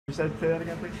Say that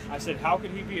again, please. I said, how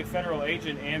could he be a federal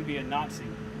agent and be a Nazi?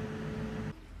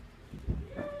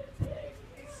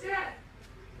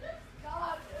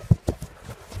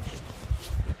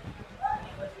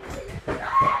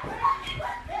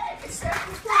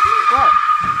 What?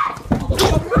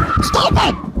 Stop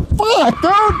it! Fuck,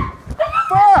 dude!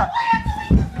 Fuck!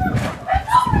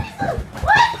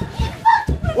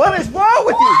 What is wrong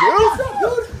with you, dude?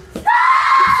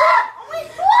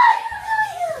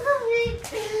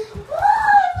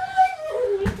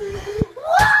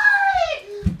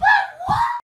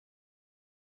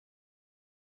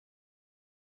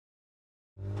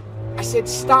 I said,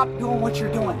 stop doing what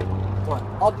you're doing.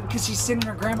 What? Because she's sending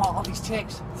her grandma all these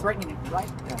texts, threatening him,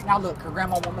 right? Yeah. Now look, her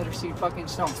grandma won't let her see fucking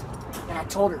stone. And I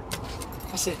told her,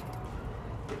 I said,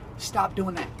 stop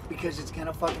doing that because it's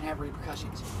gonna fucking have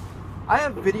repercussions. I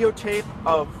have videotape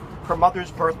of her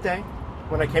mother's birthday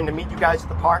when I came to meet you guys at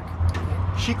the park.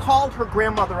 She called her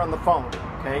grandmother on the phone,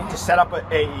 okay, to set up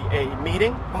a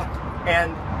meeting.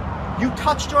 And you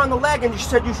touched her on the leg and you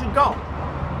said you should go.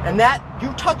 And that,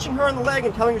 you touching her on the leg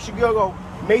and telling her she should go,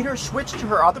 made her switch to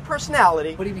her other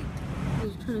personality. What do you mean? I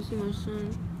was trying to see my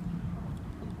son.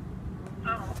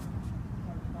 Oh.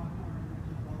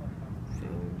 So,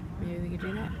 maybe we could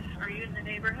do that? Are you in the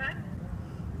neighborhood?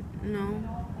 No.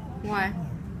 Why?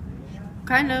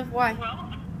 Kind of. Why?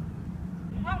 Well,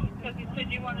 because you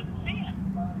said you wanted to see him.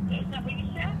 Isn't that what you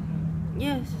said?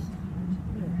 Yes.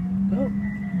 Go.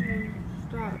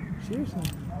 Stop.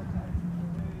 Seriously.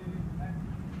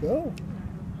 Go.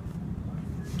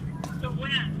 So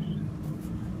when?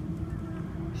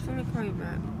 Just let me call you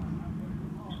back.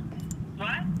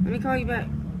 What? Let me call you back.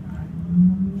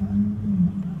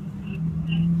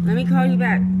 Let me call you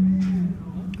back.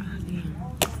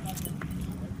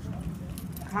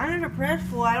 Kind of depressed,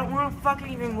 fool. I don't want to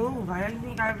fucking even move. I don't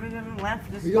think I've even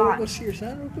left this You don't spot. want to see your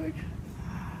son real quick?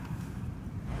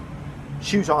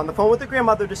 She was on the phone with her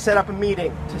grandmother to set up a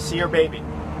meeting to see her baby.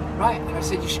 Right, and I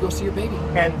said you should go see your baby.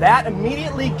 And that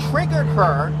immediately triggered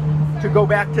her to go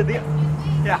back to the...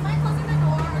 Yeah.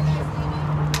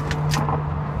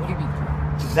 What do you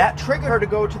mean? That triggered her to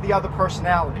go to the other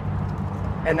personality.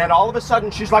 And then all of a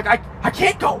sudden she's like, I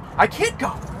can't go. I can't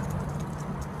go.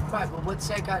 Right, well, what's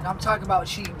that guy? I'm talking about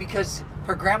because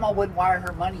her grandma wouldn't wire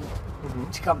her money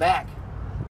to come back.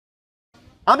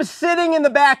 I'm sitting in the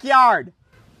backyard.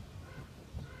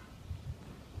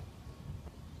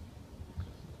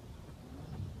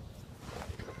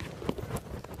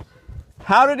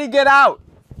 How did he get out?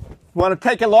 Want to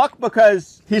take a look?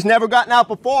 Because he's never gotten out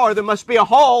before. There must be a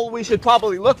hole. We should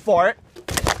probably look for it.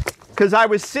 Because I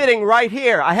was sitting right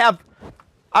here.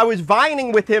 I was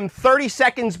vining with him 30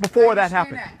 seconds before that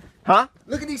happened. Huh?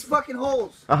 Look at these fucking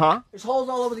holes. Uh-huh. There's holes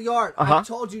all over the yard. I've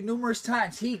told you numerous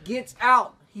times. He gets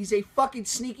out. He's a fucking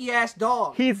sneaky ass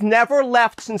dog. He's never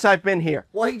left since I've been here.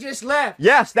 Well, he just left.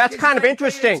 Yes, that's kind of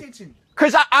interesting.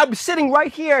 Because I'm sitting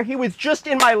right here. He was just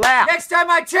in my lap. Next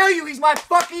time I tell you, he's my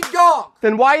fucking dog.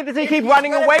 Then why does he keep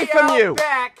running away from you?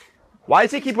 Why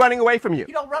does he keep running away from you?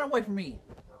 You don't run away from me.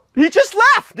 He just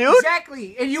left, dude.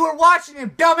 Exactly. And you were watching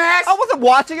him, dumbass. I wasn't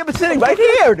watching him. I was sitting right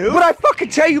here, dude. What I fucking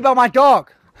tell you about my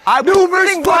dog? I was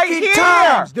sitting right here.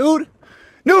 Times, dude.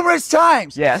 Numerous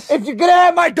times. Yes. If you're gonna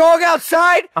have my dog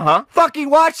outside,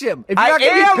 fucking watch him. If you're I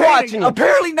am watching him.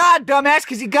 Apparently not, dumbass,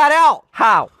 because he got out.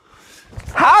 How?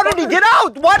 How did he get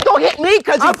out? What? Don't hit me,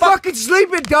 because I'm fucking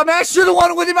sleeping, dumbass. You're the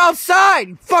one with him outside,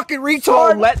 you fucking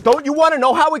retard. So don't you want to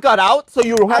know how he got out? So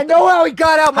you have I know how he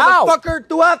got out, How? motherfucker.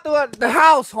 Throughout the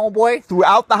house, homeboy.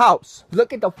 Throughout the house.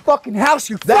 Look at the fucking house,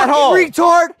 you That fucking hole.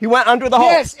 retard. He went under the hole.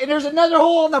 Yes, and there's another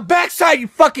hole on the backside, you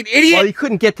fucking idiot. Well, he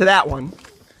couldn't get to that one.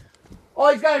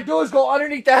 All he's gotta do is go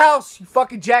underneath the house, you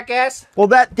fucking jackass. Well,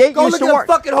 that gate Go used look to at work.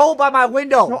 the fucking hole by my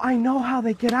window. No, I know how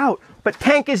they get out. But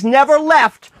Tank has never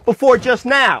left before just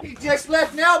now. He just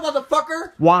left now,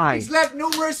 motherfucker. Why? He's left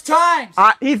numerous times.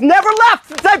 He's never left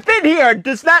since I've been here.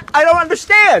 Does that? I don't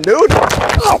understand, dude.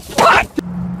 Oh, what?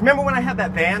 Remember when I had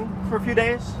that van for a few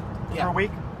days? Yeah. For a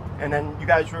week? And then you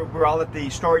guys were all at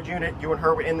the storage unit. You and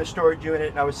her were in the storage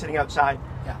unit, and I was sitting outside.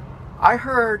 Yeah. I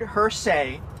heard her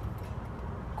say,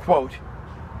 quote,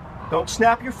 "Don't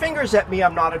snap your fingers at me,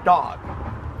 I'm not a dog."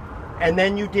 And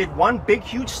then you did one big,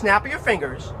 huge snap of your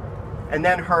fingers, and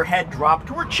then her head dropped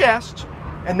to her chest,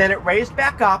 and then it raised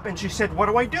back up, and she said, "What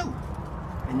do I do?"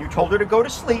 And you told her to go to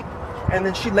sleep, and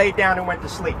then she laid down and went to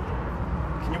sleep.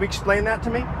 Can you explain that to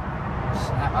me?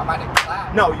 Snap, I might have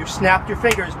clapped. No, you snapped your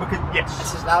fingers because, yes.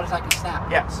 That's as loud as I can snap.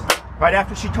 Yes. Right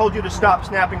after she told you to stop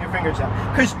snapping your fingers out.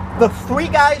 Because the 3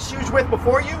 guys she was with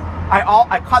before you,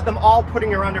 I caught them all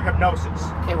putting her under hypnosis.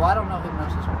 Okay, well, I don't know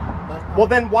hypnosis. bud. Well,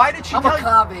 then why did she I'm tell a you?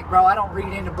 convict, bro. I don't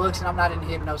read into books, and I'm not into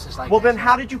hypnosis like Well, that. then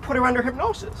how did you put her under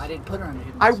hypnosis? I didn't put her under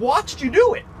hypnosis. I watched you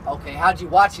do it. Okay, how'd you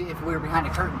watch it if we were behind the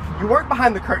curtain? You weren't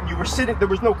behind the curtain. You were sitting. There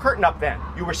was no curtain up then.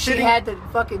 You were She sitting. had the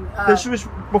fucking... This was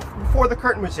before the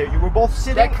curtain was there. You were both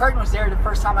sitting. that curtain was there the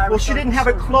first time I ever Well, she showed didn't you have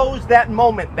it the closed that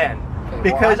moment then. Okay,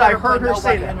 Because well, I never heard put her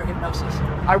say nobody that. under hypnosis.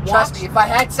 I Trust watched. me, if I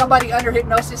had somebody under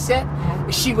hypnosis set,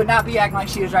 she would not be acting like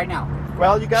she is right now.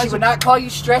 Well, you guys. She would not call you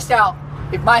stressed out.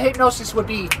 If my hypnosis would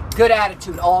be good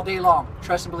attitude all day long,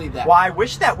 trust and believe that. Well, I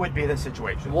wish that would be the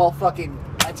situation. Well, fucking,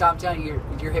 that's how I'm telling you,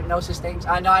 your hypnosis things.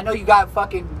 I know you got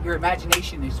fucking, your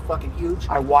imagination is fucking huge.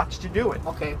 I watched you do it.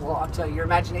 Okay, well, I'm telling you, your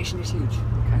imagination is huge.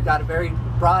 You got a very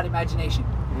broad imagination.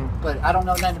 But I don't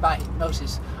know nothing about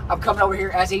hypnosis. I'm coming over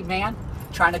here as a man,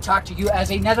 trying to talk to you as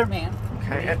another man.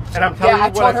 Okay, and I'm telling you I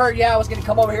what. told her, I was going to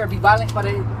come over here and be violent, but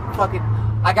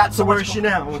I got so much. where's she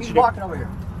now? What's She's she doing? walking over here.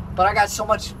 But I got so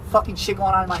much fucking shit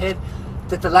going on in my head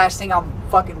that the last thing I'm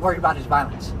fucking worried about is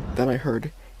violence. Then I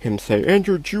heard him say, "And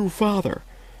your Jew father."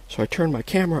 So I turned my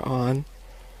camera on.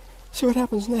 See what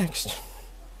happens next.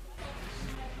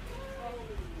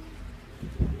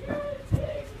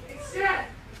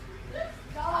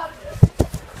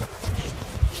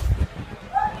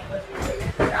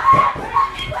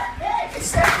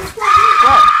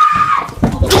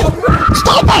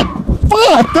 Stop it!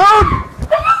 Fuck, dude!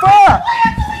 Fuck!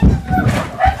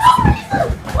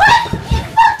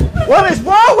 What is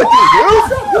wrong with you,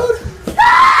 dude?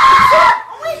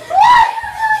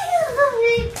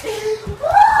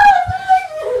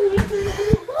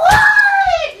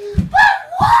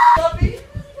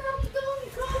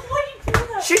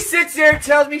 She sits there and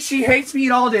tells me she hates me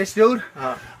and all this, dude.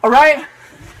 Alright?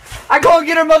 I go and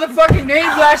get her motherfucking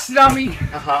name blasted on me.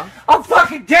 I'm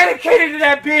fucking dedicated to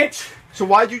that bitch. So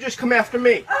why'd you just come after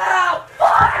me? Oh,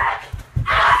 fuck!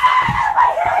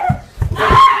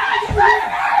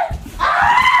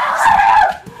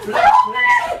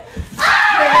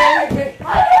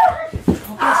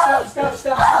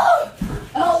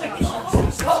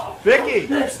 Stop. Vicky!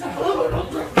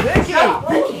 Vicky!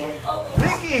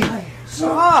 Vicky!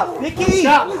 Stop! Vicky!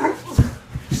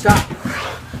 Stop.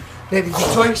 Baby,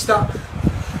 Victoria, stop.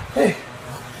 Hey.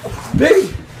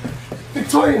 Baby!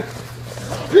 Victoria!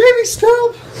 Baby,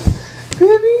 stop!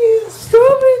 Baby,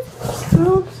 stop it!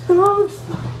 Stop, stop,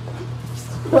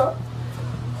 stop. Stop.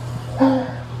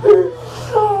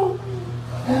 Stop.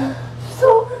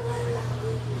 Stop it, baby.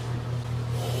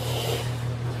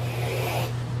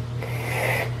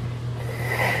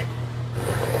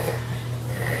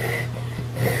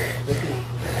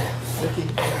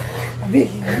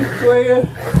 Vicky, Victoria.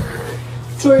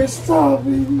 Victoria, stop,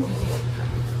 baby.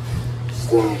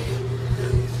 Stop.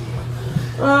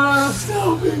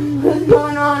 Stop, baby. What's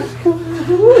going on?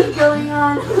 What's going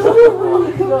on?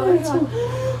 What's going on?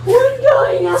 What's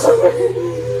going on?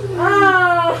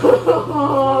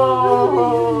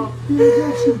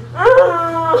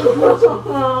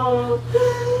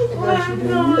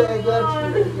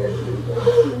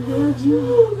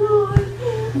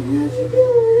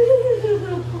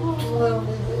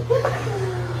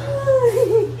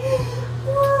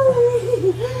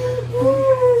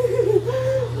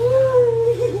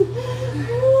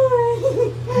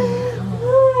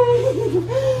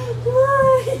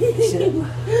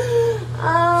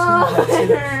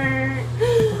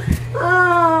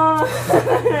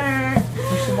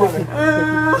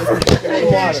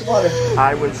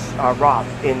 I was robbed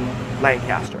in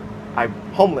Lancaster. I'm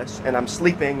homeless and I'm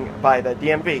sleeping by the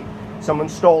DMV. Someone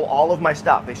stole all of my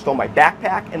stuff. They stole my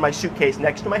backpack and my suitcase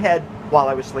next to my head while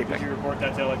I was sleeping. Did you report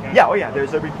that to LA County? Yeah, oh yeah,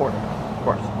 there's a report, of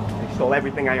course. They stole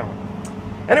everything I own.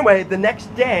 Anyway, the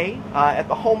next day at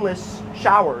the homeless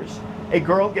showers, a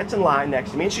girl gets in line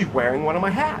next to me and she's wearing one of my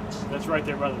hats. That's right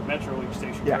there by the Metro Link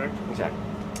station, Yeah, correct? exactly.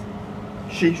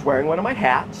 She's wearing one of my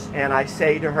hats and I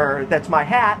say to her, "That's my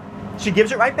hat." She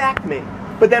gives it right back to me.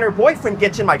 But then her boyfriend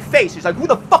gets in my face. He's like, "Who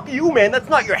the fuck are you, man? That's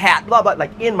not your hat," blah, blah,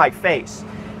 like in my face.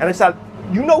 And I said,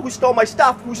 "You know who stole my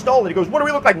stuff? Who stole it?" He goes, "What, do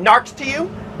we look like narcs to you?"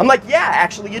 I'm like, "Yeah,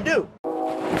 actually you do."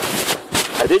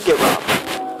 I did get robbed.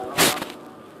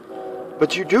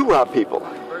 But you do rob people.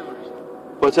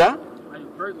 What's that?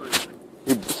 Burglary.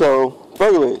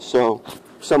 So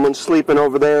someone's sleeping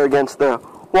over there against the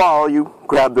wall, you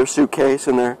grab their suitcase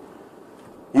and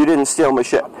you didn't steal my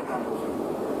shit.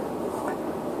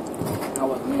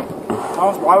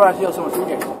 Why would I steal someone's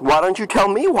suitcase? Why don't you tell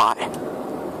me why? You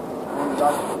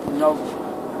know,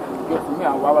 good for me.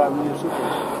 Why would I need a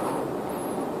suitcase?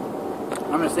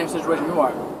 I'm in the same situation you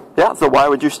are. Yeah, so why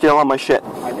would you steal all my shit?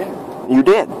 I didn't. You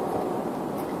did.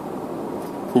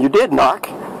 You did, narc.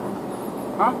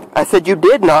 Huh? I said you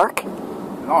did, narc.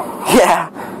 No. Yeah.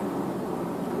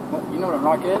 You know what a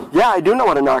narc is? Yeah, I do know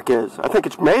what a narc is. I think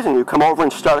it's amazing you come over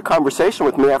and start a conversation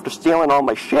with me after stealing all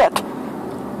my shit.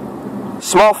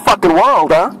 Small fucking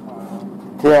world, huh?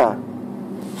 Yeah.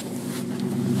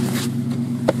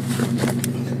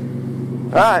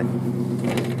 Alright.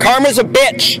 Karma's a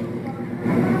bitch!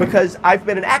 Because I've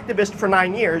been an activist for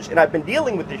 9 years, and I've been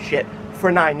dealing with this shit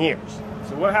for 9 years.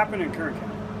 So what happened in Kern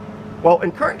County? Well,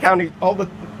 in Kern County, all the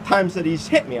times that he's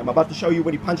hit me, I'm about to show you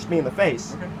when he punched me in the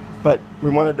face. Okay. But you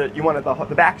wanted the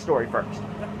backstory first.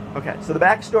 Okay, so the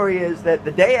backstory is that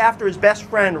the day after his best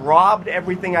friend robbed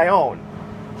everything I own,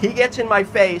 he gets in my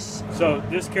face. So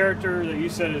this character that you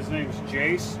said his name's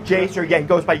Jace? Jace, or yeah, he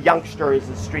goes by Youngster is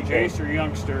his street name. Jace or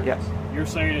Youngster? Yes. You're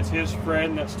saying it's his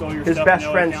friend that stole your His stuff best in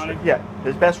LA friend, County? yeah,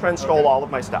 his best friend stole Okay. all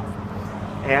of my stuff.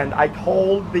 And I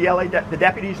told the the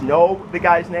deputies know the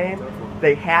guy's name.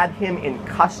 They had him in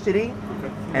custody,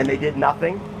 and they did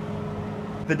nothing.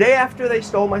 The day after they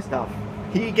stole my stuff,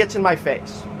 he gets in my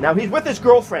face. Now he's with his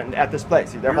girlfriend at this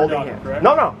place. They're Your holding daughter, hands. correct?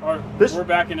 No, no. Or This we're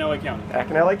back in LA County. back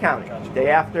in LA County, Gotcha. day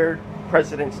after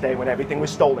President's Day when everything was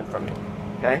stolen from me.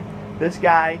 Okay, this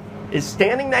guy is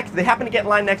standing next. They happen to get in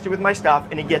line next to me with my stuff,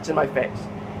 and he gets in my face.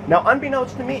 Now,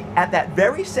 unbeknownst to me, at that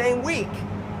very same week,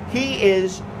 he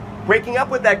is breaking up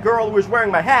with that girl who was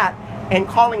wearing my hat and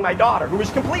calling my daughter, who was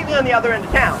completely on the other end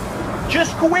of town.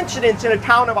 Just coincidence in a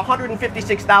town of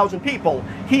 156,000 people,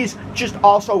 he's just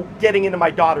also getting into my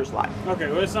daughter's life. Okay,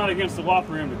 well, it's not against the law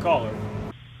for him to call her.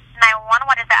 911,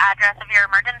 what is the address of your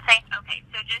emergency? Okay,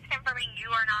 so just confirming you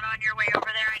are not on your way over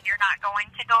there and you're not going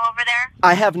to go over there?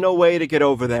 I have no way to get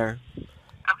over there.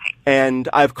 Okay. And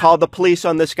I've called the police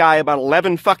on this guy about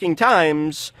 11 fucking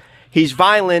times. He's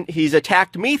violent. He's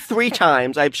attacked me 3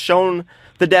 times. I've shown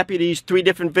the deputies 3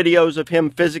 different videos of him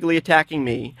physically attacking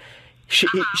me.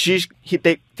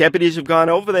 Deputies have gone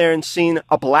over there and seen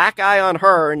a black eye on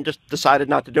her and just decided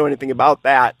not to do anything about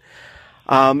that.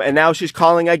 And now she's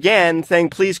calling again saying,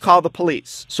 please call the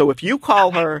police. So if you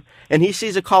call her and he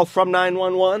sees a call from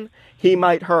 911, he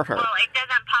might hurt her. Well, it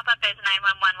doesn't pop up as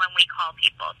 911 when we call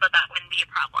people, so that wouldn't be a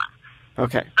problem.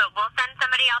 Okay. But we'll send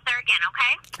somebody out there again,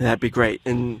 okay? That'd be great.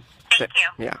 And Thank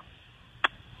you. yeah.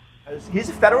 He's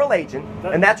a federal agent,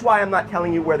 and that's why I'm not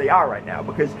telling you where they are right now,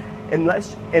 because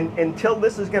until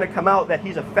this is going to come out that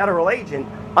he's a federal agent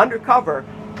undercover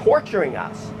torturing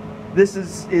us. This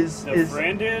is The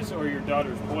friend is, or your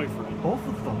daughter's boyfriend? both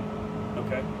of them.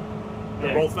 Okay.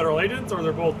 They're both federal agents, or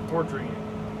they're both torturing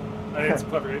you? I think it's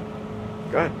clever, dude.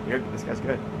 Good. This guy's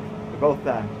good. They're both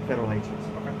federal agents.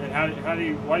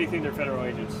 And why do you think they're federal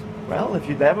agents? Well, if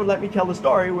you'd ever let me tell the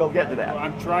story, we'll get to that. Well,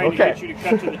 I'm trying to get you to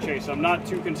cut to the chase. I'm not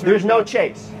too concerned. There's no about-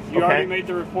 chase. You already made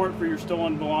the report for your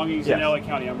stolen belongings in Yes. LA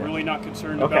County. I'm really not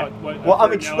concerned Okay. about what. Well,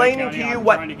 I'm occurred in LA explaining County. to you I'm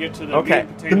what. trying to get to the Okay. meat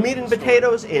and potatoes. The meat and of the story.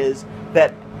 potatoes is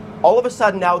that all of a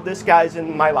sudden now this guy's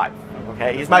in my life.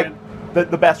 Okay, he's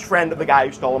the best friend of the guy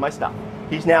who stole my stuff.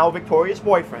 He's now Victoria's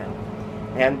boyfriend.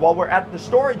 And while we're at the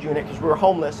storage unit, because we were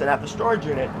homeless and at the storage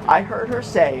unit, I heard her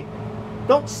say,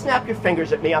 "Don't snap your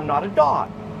fingers at me, I'm not a dog."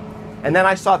 And then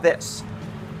I saw this.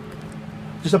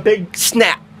 Just a big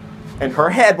snap. And her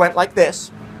head went like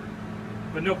this.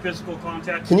 But no physical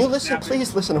contact. Can you listen? snapping?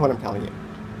 Please listen to what I'm telling you.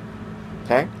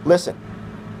 Okay? Listen.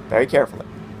 Very carefully.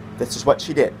 This is what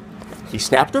she did. He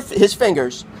snapped his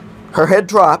fingers. Her head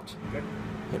dropped. Okay.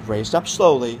 It raised up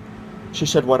slowly. She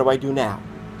said, "What do I do now?"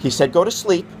 He said, "Go to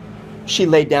sleep." She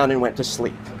laid down and went to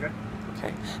sleep. Okay.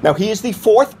 Okay. Now, he is the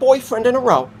 4th boyfriend in a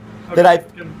row that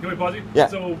I've... Can we pause you? Yeah.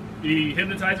 So he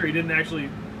hypnotized her. He didn't actually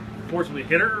forcibly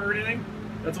hit her or anything.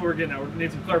 That's what we're getting at. We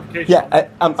need some clarification. Yeah,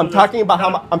 I'm So talking about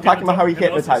there's I'm talking about how he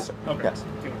hypnosis? hypnotized her. Okay. Yes.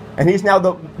 Okay. And he's now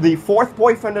the 4th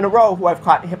boyfriend in a row who I've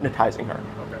caught hypnotizing her.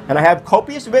 Okay. And I have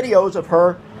copious videos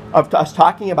of us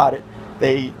talking about it.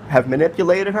 They have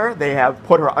manipulated her. They have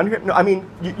put her under hypnosis. I mean,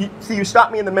 you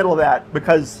stopped me in the middle of that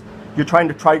because you're trying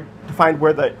to find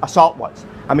where the assault was.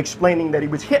 I'm explaining that he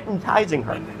was hypnotizing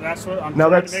her. And that's what I'm No,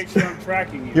 trying to that's- make sure I'm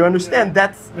tracking you. You understand?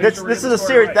 Make sure we're This getting is the a story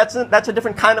serious. right. That's a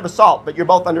different kind of assault. But you're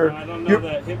both under. I don't know you're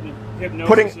that hypnosis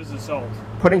putting- is assault.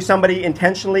 putting somebody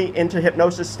intentionally into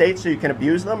hypnosis state so you can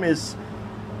abuse them is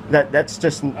that's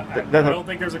just. I don't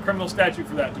think there's a criminal statute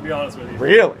for that, to be honest with you.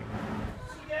 Really.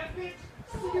 See that, bitch?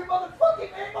 See your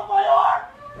motherfucking name on my arm?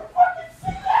 You fucking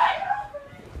see that?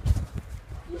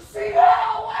 You see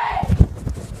that? Away!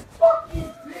 Fuck you,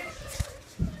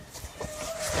 bitch!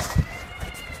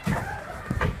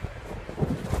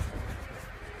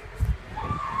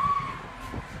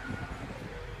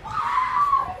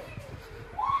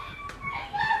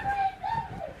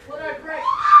 What did I break?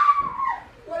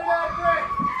 What did I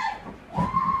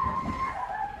break?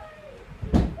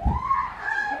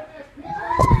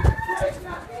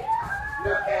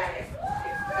 Look at it!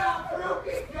 It's down!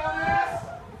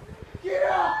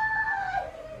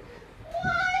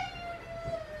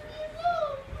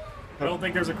 don't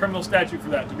think there's a criminal statute for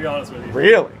that, to be honest with you.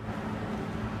 Really?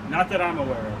 Not that I'm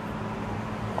aware of.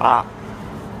 Wow.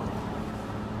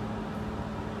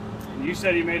 And you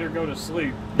said he made her go to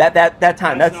sleep. That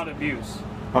time. That's not abuse.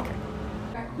 Okay.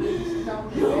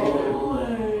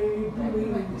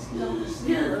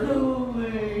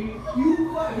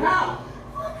 How?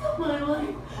 Fuck up my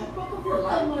life. Fuck up your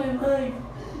life. My life.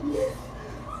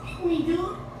 Me,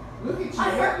 dude. Look at you. I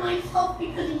hurt myself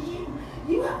because of you.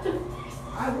 You have to fix it.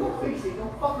 I will fix it.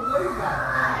 Don't fucking worry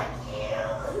about it.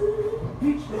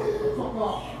 Bitch, don't fuck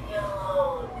off.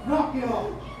 Knock it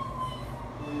off.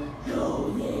 Go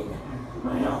then.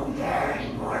 I don't care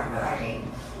anymore, buddy.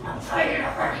 I'm tired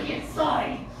of hurting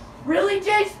inside. Really,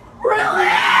 Jace? Really?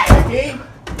 Vicky!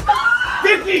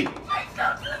 Vicky! Jace,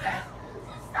 don't do this.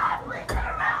 Stop licking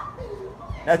her mouth.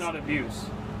 That's not abuse,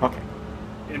 Okay.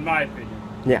 in my opinion.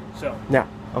 Yeah. So, Yeah.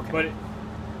 Okay. but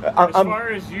as far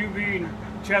as you being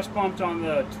chest bumped on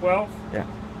the 12th, yeah.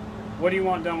 what do you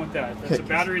want done with that? That's a Okay.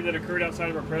 battery that occurred outside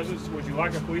of our presence. Would you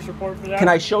like a police report for that? Can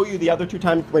I show you the other 2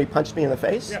 times when he punched me in the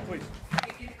face? Yeah, please.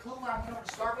 Did you get a clue when I went over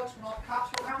to Starbucks when all the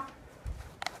cops were around?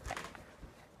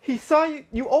 He saw you.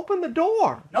 You opened the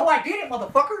door. No, I didn't,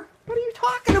 motherfucker. What are you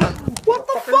talking about? What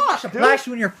the I should fuck, dude? blast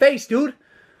you in your face, dude.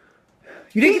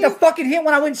 You didn't get the fucking hit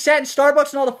when I went and sat in Starbucks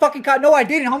and all the fucking cops. No, I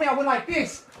didn't, homie. I went like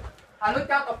this. I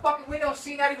looked out the fucking window,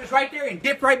 seen that he was right there, and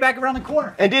dipped right back around the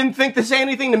corner. And didn't think to say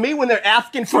anything to me when they're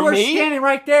asking You for were me? standing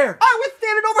right there. I was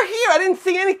standing over here. I didn't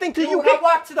see anything till Dude, you when I hit.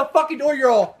 walked to the fucking door,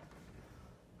 you're all.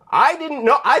 I didn't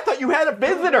know. I thought you had a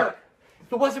visitor.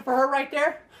 If it wasn't for her right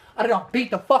there, I'd have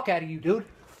beat the fuck out of you, dude.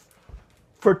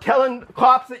 For telling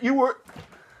cops that you were...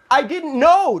 I didn't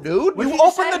know, dude. What'd You you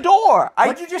just opened say? the door.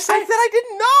 What'd you just say? I said I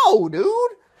didn't know,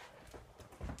 dude.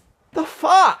 The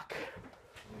fuck?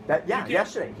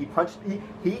 Yesterday,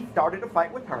 he started a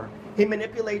fight with her. He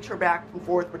manipulates her back and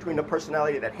forth between the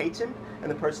personality that hates him and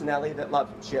the personality that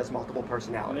loves him. She has multiple And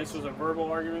personalities. this was a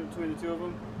verbal argument between the two of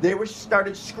them? They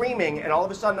started screaming, and all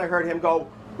of a sudden I heard him go,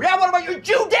 "Yeah, what about your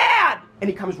Jew dad?" And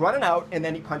he comes running out, and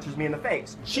then he punches me in the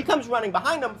face. She comes running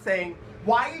behind him saying,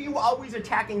 "Why are you always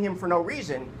attacking him for no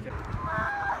reason?"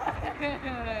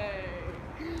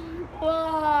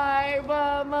 Why,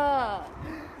 Mama?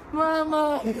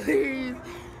 Mama, please.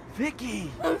 Vicky!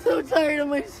 I'm so tired of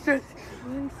my stress.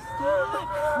 Stop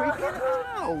freaking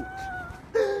out!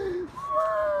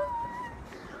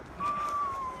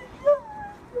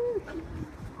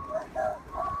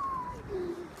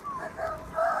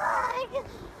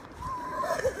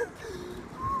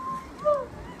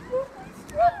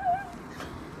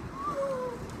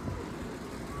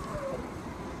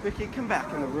 Vicky, come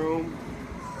back in the room.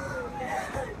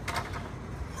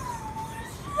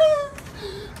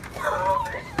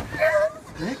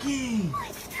 Vicky!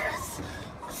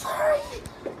 I'm sorry.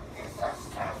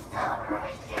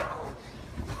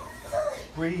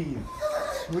 Breathe.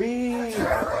 Breathe.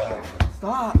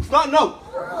 Stop. Stop. No.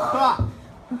 Stop.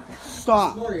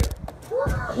 Stop.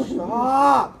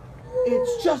 Stop.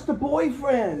 It's just a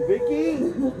boyfriend, Vicky.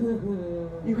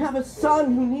 You have a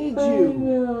son who needs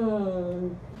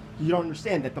you. You don't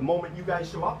understand that the moment you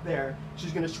guys show up there,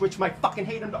 she's going to switch my fucking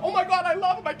hate him to, oh my God, I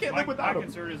love him. I can't live without him. My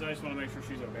concern is I just want to make sure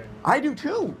she's okay. I do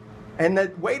too. And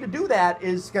the way to do that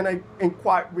is going to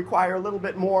require a little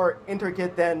bit more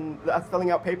intricate than us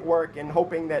filling out paperwork and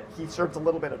hoping that he serves a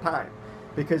little bit of time.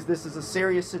 Because this is a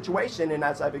serious situation, and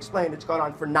as I've explained, it's gone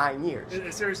on for 9 years.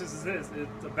 As serious as this is,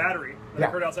 it's a battery that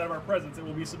occurred outside of our presence. It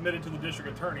will be submitted to the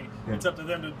district attorney. Yeah. It's up to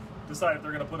them to decide if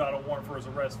they're going to put out a warrant for his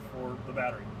arrest for the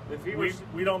battery. If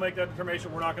we don't make that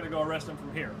determination, we're not going to go arrest him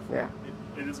from here. Yeah.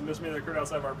 It is a misdemeanor that occurred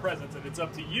outside of our presence, and it's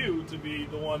up to you to be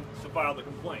the one to file the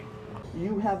complaint.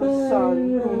 You have a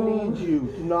son who needs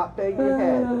you. Do not bang your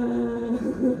head.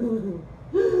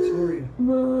 Victoria.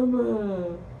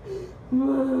 Mama.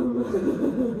 Mama.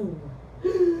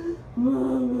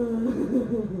 Mama.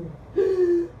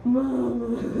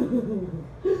 Mama.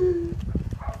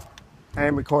 I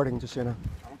am recording, just so you know.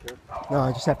 I don't care. No,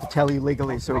 I just have to tell you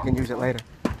legally so we can use it later.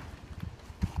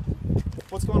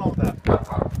 What's going on with that?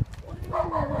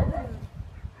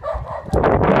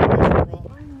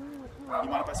 You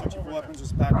mind if I search you for weapons,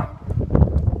 just background?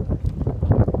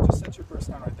 Just set your purse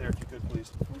down right there if you could,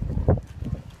 please.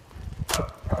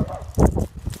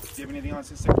 Do you have anything on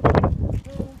since 6?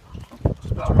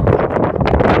 Just put your own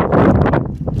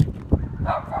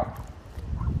back.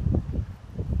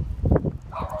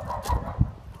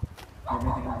 You have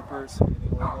anything in your purse?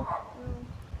 Anything illegal?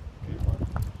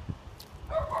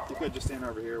 You could just stand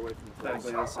over here away from the fence.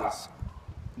 This is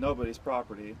nobody's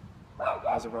property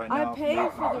as of right now. I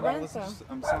paid for the rent, Listen, though.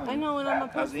 I'm telling you. I know, and I'm a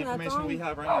As person the that's information on. we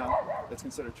have right now, it's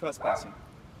considered trespassing.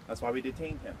 That's why we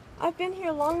detained him. I've been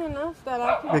here long enough that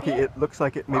I can. Vicky, it looks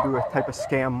like it maybe was a type of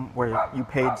scam where you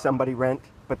paid somebody rent,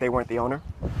 but they weren't the owner.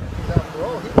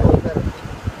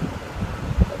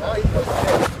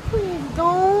 Please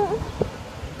don't.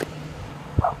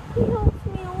 He helps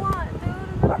me a lot, dude.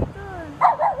 Really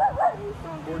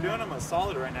good. We're doing him a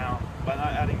solid right now by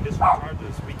not adding additional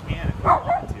charges. We can if we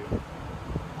wanted to.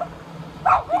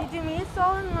 Can you do me a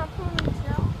solid and not put him in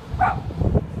jail?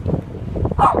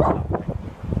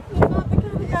 He's not the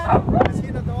kind of guy. Is he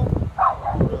an adult?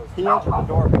 He answered the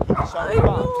door, but he just saw the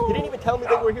cops. He didn't even tell me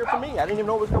they were here for me. I didn't even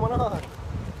know what was going on.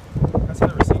 That's the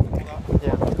receipt. Hold on.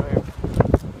 Yeah, go ahead.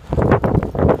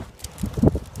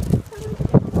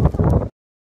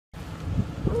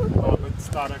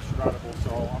 It's not extraditable,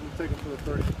 so I'm going to take him to the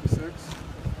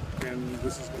 3056, and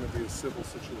this is going to be a civil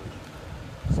situation.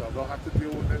 So they'll have to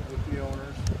deal with it with the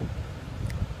owners.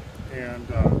 And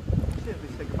Can she at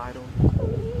least say goodbye to him?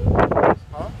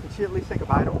 Huh? Can she at least say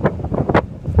goodbye to him?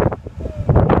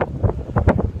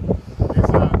 He's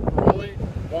really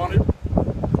wanted,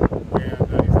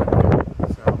 and he's not good.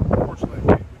 So unfortunately, we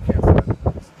can't send him.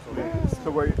 So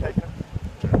where are you taking him?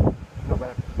 No,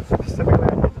 but specifically, I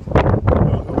can't just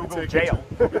Google jail.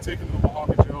 He'll be taken to the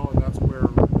Mojave jail, and that's where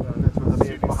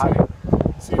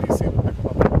CDC will pick him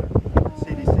up from there.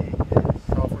 CDC is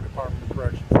California Department of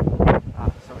Corrections.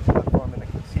 So we should look for him in the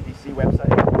CDC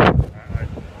website. I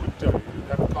would tell you, you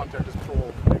have to contact his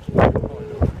parole to make sure you probably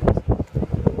know what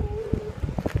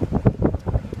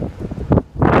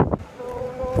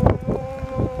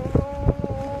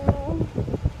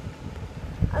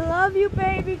I love you,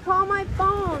 baby. Call my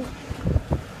phone.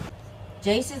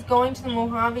 Jace is going to the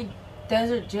Mojave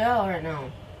Desert Jail right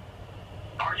now.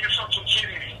 Are you fucking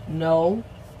kidding me? No,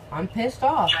 I'm pissed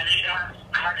off. Have you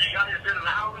guys been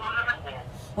allowed on it?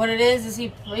 What it is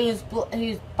he was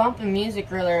bumping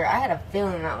music earlier. I had a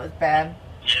feeling that was bad.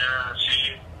 Yeah,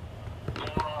 see.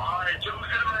 Alright, so who's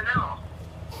in right now?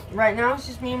 Right now it's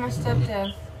just me and my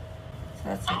stepdad. So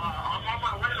that's it. I'm on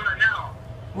my way right now.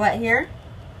 What, here?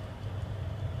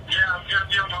 Yeah, I'm gonna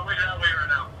be on my way that way right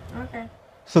now. Okay.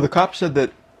 So the cop said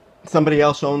that somebody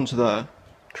else owns the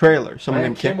trailer. Someone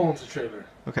named Kim owns the trailer.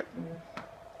 Okay.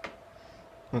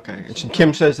 Okay. And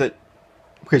Kim says that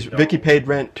because Vicky paid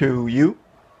rent to you?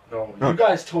 No, you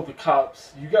guys told the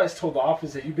cops, you guys told the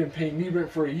office that you've been paying me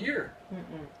rent for a year.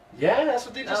 Yeah, that's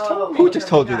what they just told me. Who just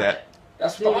told you that?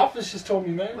 That's what the office just told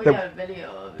me, man. We got a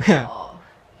video of it Yeah. all.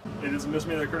 It is a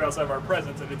misdemeanor that occurred outside of our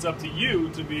presence, and it's up to you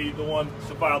to be the one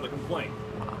to file the complaint.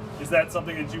 Is that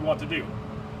something that you want to do?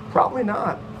 Probably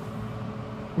not.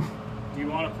 Do you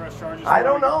want to press charges? I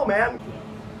don't know, man.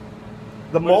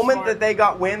 The moment that they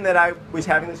got wind that I was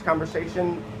having this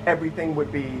conversation, everything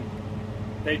would be...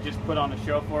 They just put on a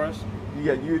show for us?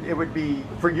 Yeah, it would be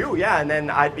for you, yeah, and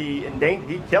then I'd be in danger.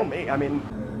 He'd kill me. I mean...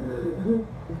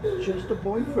 Just a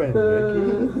boyfriend,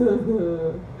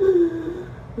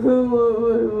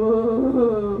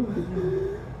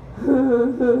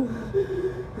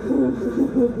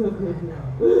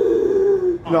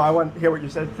 No, I want to hear what you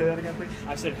said. Say that again, please.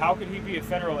 I said, how could he be a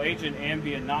federal agent and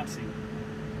be a Nazi?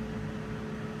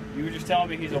 You were just telling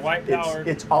me he's a white power.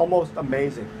 It's almost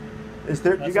amazing. Is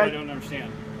there? That's you guys, what I don't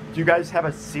understand. Do you guys have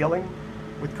a ceiling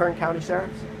with Kern County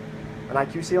sheriffs? An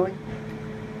IQ ceiling?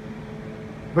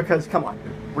 Because come on,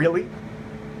 really?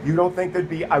 You don't think there'd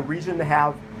be a reason to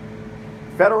have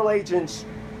federal agents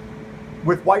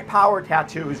with white power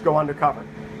tattoos go undercover?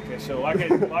 Okay, so like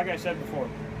I said before,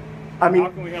 I mean, how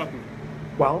can we help you?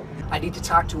 Well, I need to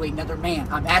talk to another man.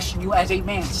 I'm asking you as a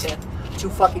man, Seth, to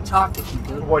fucking talk to you,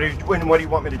 dude. what do you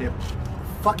want me to do?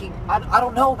 Fucking, I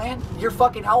don't know, man. You're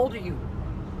fucking, how old are you?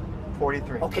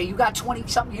 43. Okay, you got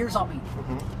 20-something years on me.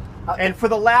 And for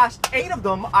the last 8 of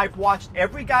them, I've watched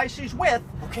every guy she's with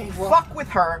fuck with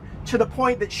her to the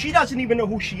point that she doesn't even know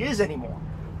who she is anymore.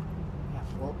 Yeah,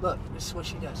 well, look, this is what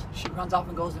she does. She runs off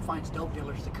and goes and finds dope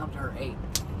dealers to come to her aid.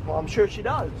 Well, I'm sure she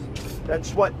does.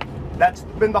 That's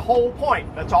been the whole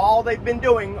point. That's all they've been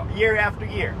doing year after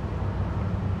year.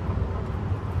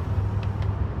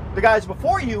 The guys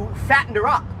before you fattened her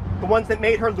up. The ones that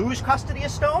made her lose custody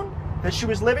of Stone, that she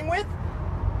was living with.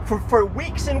 For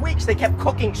weeks and weeks, they kept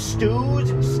cooking stews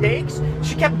and steaks.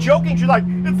 She kept joking. She was like,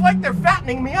 it's like they're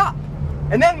fattening me up.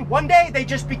 And then one day, they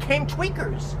just became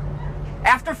tweakers.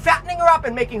 After fattening her up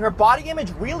and making her body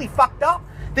image really fucked up,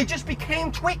 they just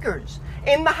became tweakers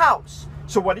in the house.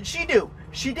 So what did she do?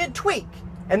 She did tweak,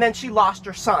 and then she lost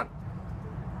her son.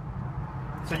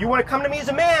 So you want to come to me as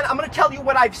a man, I'm going to tell you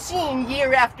what I've seen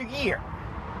year after year.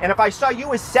 And if I saw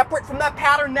you as separate from that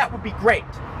pattern, that would be great.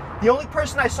 The only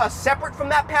person I saw separate from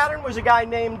that pattern was a guy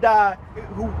named,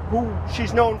 who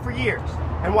she's known for years.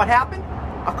 And what happened?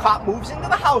 A cop moves into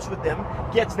the house with them,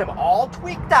 gets them all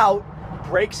tweaked out,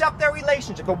 breaks up their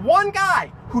relationship. The one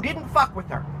guy who didn't fuck with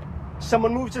her,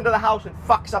 someone moves into the house and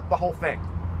fucks up the whole thing.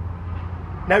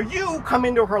 Now you come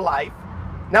into her life.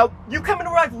 Now you come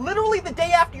into her life literally the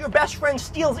day after your best friend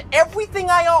steals everything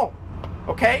I own.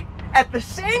 Okay? At the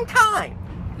same time.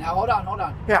 Now hold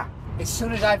on. Yeah. As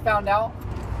soon as I found out,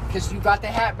 because you got the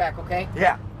hat back, okay?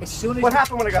 Yeah. As soon as what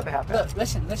happened when I got the hat back? Look,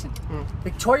 listen.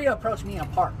 Victoria approached me in a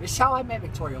park. This is how I met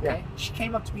Victoria, okay? Yeah. She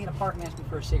came up to me in a park and asked me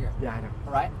for a cigarette. Yeah, I know.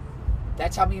 All right?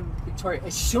 That's how me and Victoria,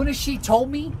 as soon as she told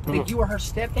me that you were her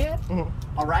stepdad,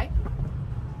 all right?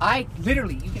 I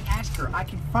literally, you can ask her, I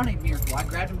confronted Miracle. I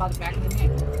grabbed him by the back of the neck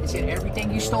and said,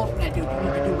 everything you stole from that dude, you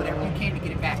need to do whatever you can to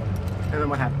get it back. And then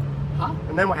what happened? Huh?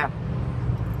 And then what happened?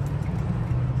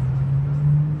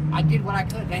 I did what I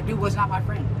could. That dude was not my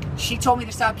friend. She told me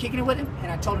to stop kicking it with him,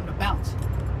 and I told him to bounce.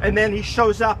 And then he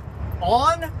shows up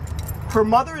on her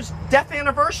mother's death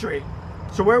anniversary.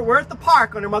 So we're at the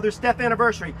park on her mother's death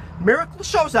anniversary. Miracle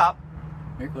shows up.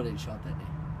 Miracle didn't show up that day.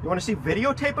 You want to see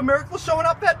videotape of Miracle showing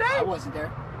up that day? I wasn't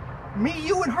there. Me,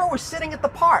 you, and her were sitting at the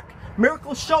park.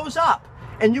 Miracle shows up.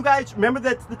 And you guys, remember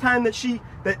that's the time that she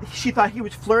thought he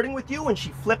was flirting with you and she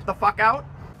flipped the fuck out?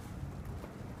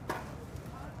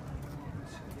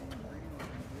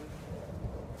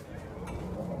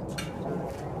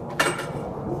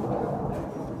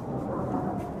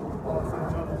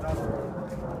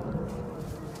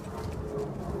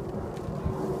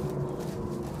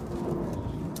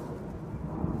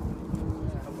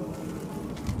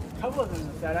 Couple of them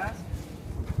with that ass.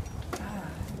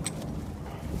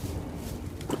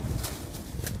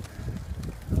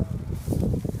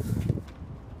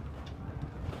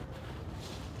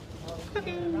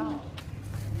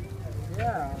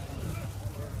 Yeah.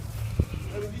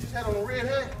 You just had on a red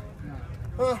hat?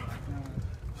 Huh?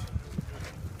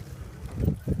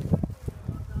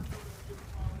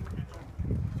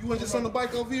 You went just on the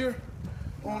bike over here?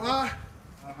 On I?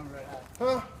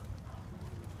 Huh?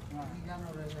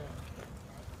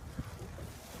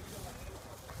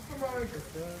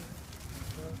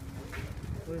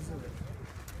 What is it?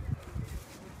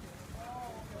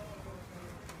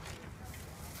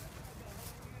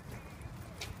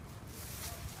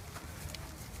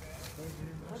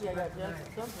 I got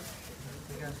something.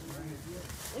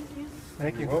 Thank you.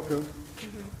 Thank you. You're welcome.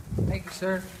 Thank you,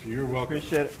 sir. You're welcome.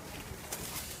 Appreciate it.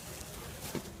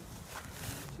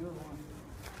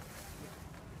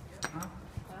 Huh?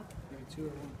 Two or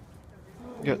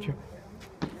one. Got you.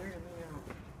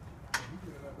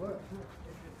 What?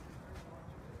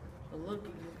 The look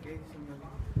you just gave somebody.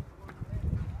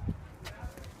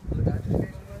 Look, I just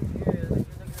gave somebody? Yeah, you're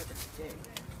looking at the stick.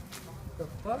 The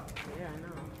fuck? Yeah, I know.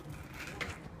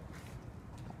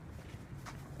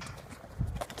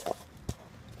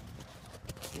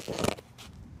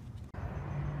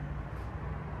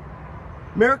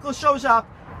 Miracle shows up.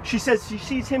 She says she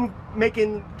sees him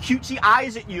making cutesy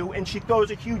eyes at you and she throws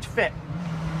a huge fit.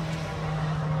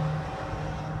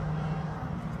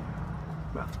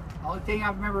 The only thing I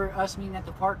remember us meeting at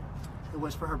the park, it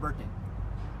was for her birthday.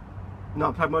 No,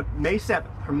 I'm talking about May 7th,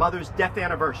 her mother's death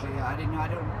anniversary. Yeah, I didn't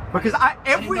know. Because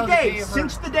every day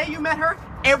since the day you met her,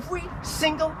 every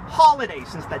single holiday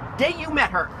since the day you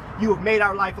met her, you have made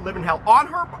our life a living hell.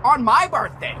 On my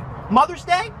birthday, Mother's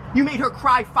Day, you made her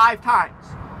cry 5 times.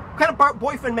 What kind of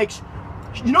boyfriend makes,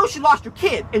 you know she lost her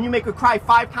kid and you make her cry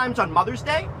 5 times on Mother's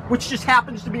Day, which just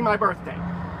happens to be my birthday.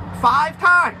 5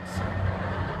 times.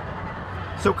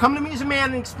 So come to me as a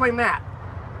man and explain that.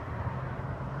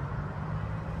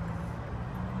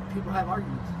 People have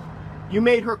arguments. You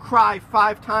made her cry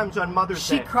 5 times on Mother's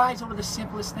Day. She cries over the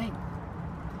simplest thing.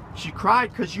 She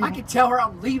cried because you... I can tell her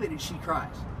I'm leaving and she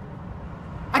cries.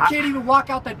 I can't even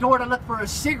walk out the door to look for a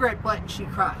cigarette butt and she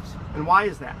cries. And why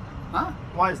is that? Huh?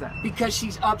 Why is that? Because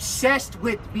she's obsessed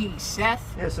with me,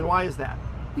 Seth. Yes, and why is that?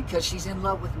 Because she's in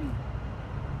love with me.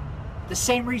 The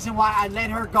same reason why I let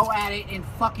her go at it and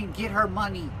fucking get her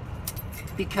money.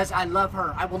 Because I love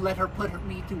her. I will let her put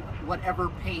me through whatever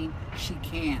pain she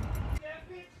can.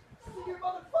 Your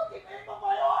motherfucking name on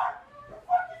my arm! You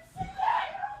fucking see that?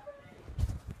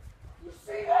 You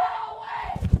see that?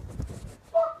 Away!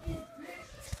 Fuck you,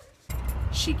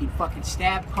 bitch! She can fucking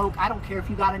stab, poke. I don't care if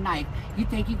you got a knife. You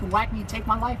think you can whack me and take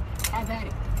my life? Have at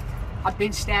it. I've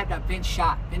been stabbed. I've been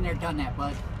shot. Been there, done that,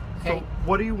 bud. Okay? So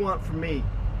what do you want from me?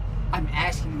 I'm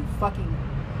asking you, fucking...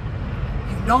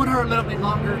 You've known her a little bit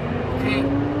longer, okay?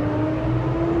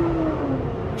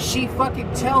 She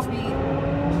fucking tells me...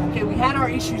 Okay, we had our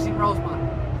issues in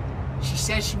Rosemont. She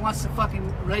says she wants the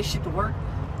fucking relationship to work,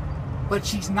 but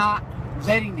she's not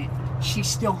letting it. She's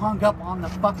still hung up on the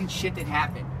fucking shit that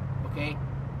happened, okay?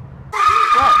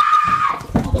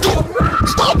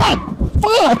 Stop it!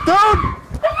 Fuck, dude!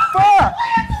 Fuck!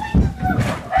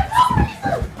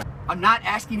 I'm not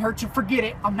asking her to forget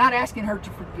it. I'm not asking her to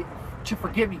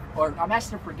forgive me, or I'm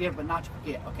asking her to forgive but not to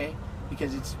forget, okay?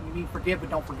 Because it's, you mean forgive but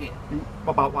don't forget.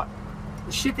 About what?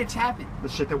 The shit that's happened. The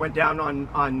shit that went down on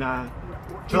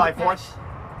July 4th? July 4th.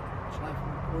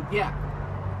 Well, yeah.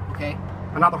 Okay.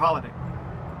 Another holiday.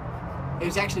 It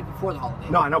was actually before the holiday.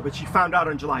 No, I know, but she found out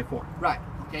on July 4th. Right.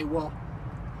 Okay, well,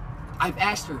 I've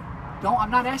asked her.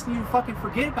 I'm not asking you to fucking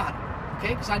forget about it,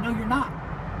 okay? Because I know you're not.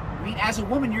 I mean, as a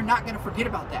woman, you're not going to forget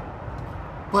about that.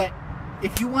 But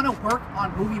if you want to work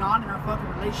on moving on in our fucking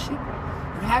relationship,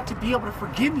 you have to be able to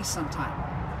forgive me sometime.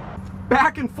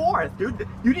 Back and forth, dude.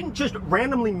 You didn't just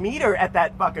randomly meet her at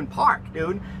that fucking park,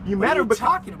 dude. You met her. What are you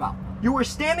talking about? You were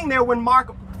standing there when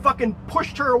Mark fucking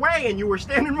pushed her away, and you were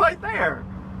standing right there.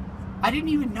 I didn't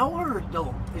even know her,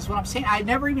 though, is what I'm saying. I had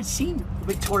never even seen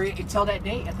Victoria until that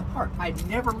day at the park. I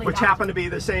never laid Which eyes. happened to be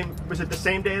the same. Was it the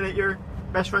same day that your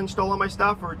best friend stole all my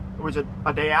stuff, or was it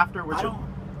a day after?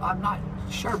 I'm not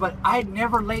sure, but I had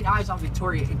never laid eyes on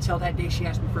Victoria until that day she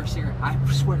asked me for a cigarette. I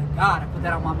swear to God, I put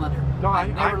that on my mother. No, I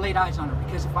never laid eyes on her,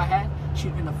 because if I had, she'd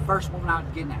have been the first woman I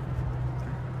would get at.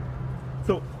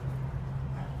 So,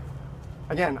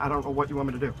 again, I don't know what you want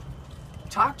me to do.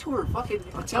 Talk to her, fucking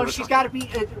tell her she's got to be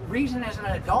reason as an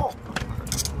adult.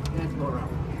 You have to go around.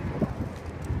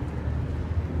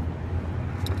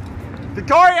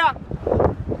 Victoria!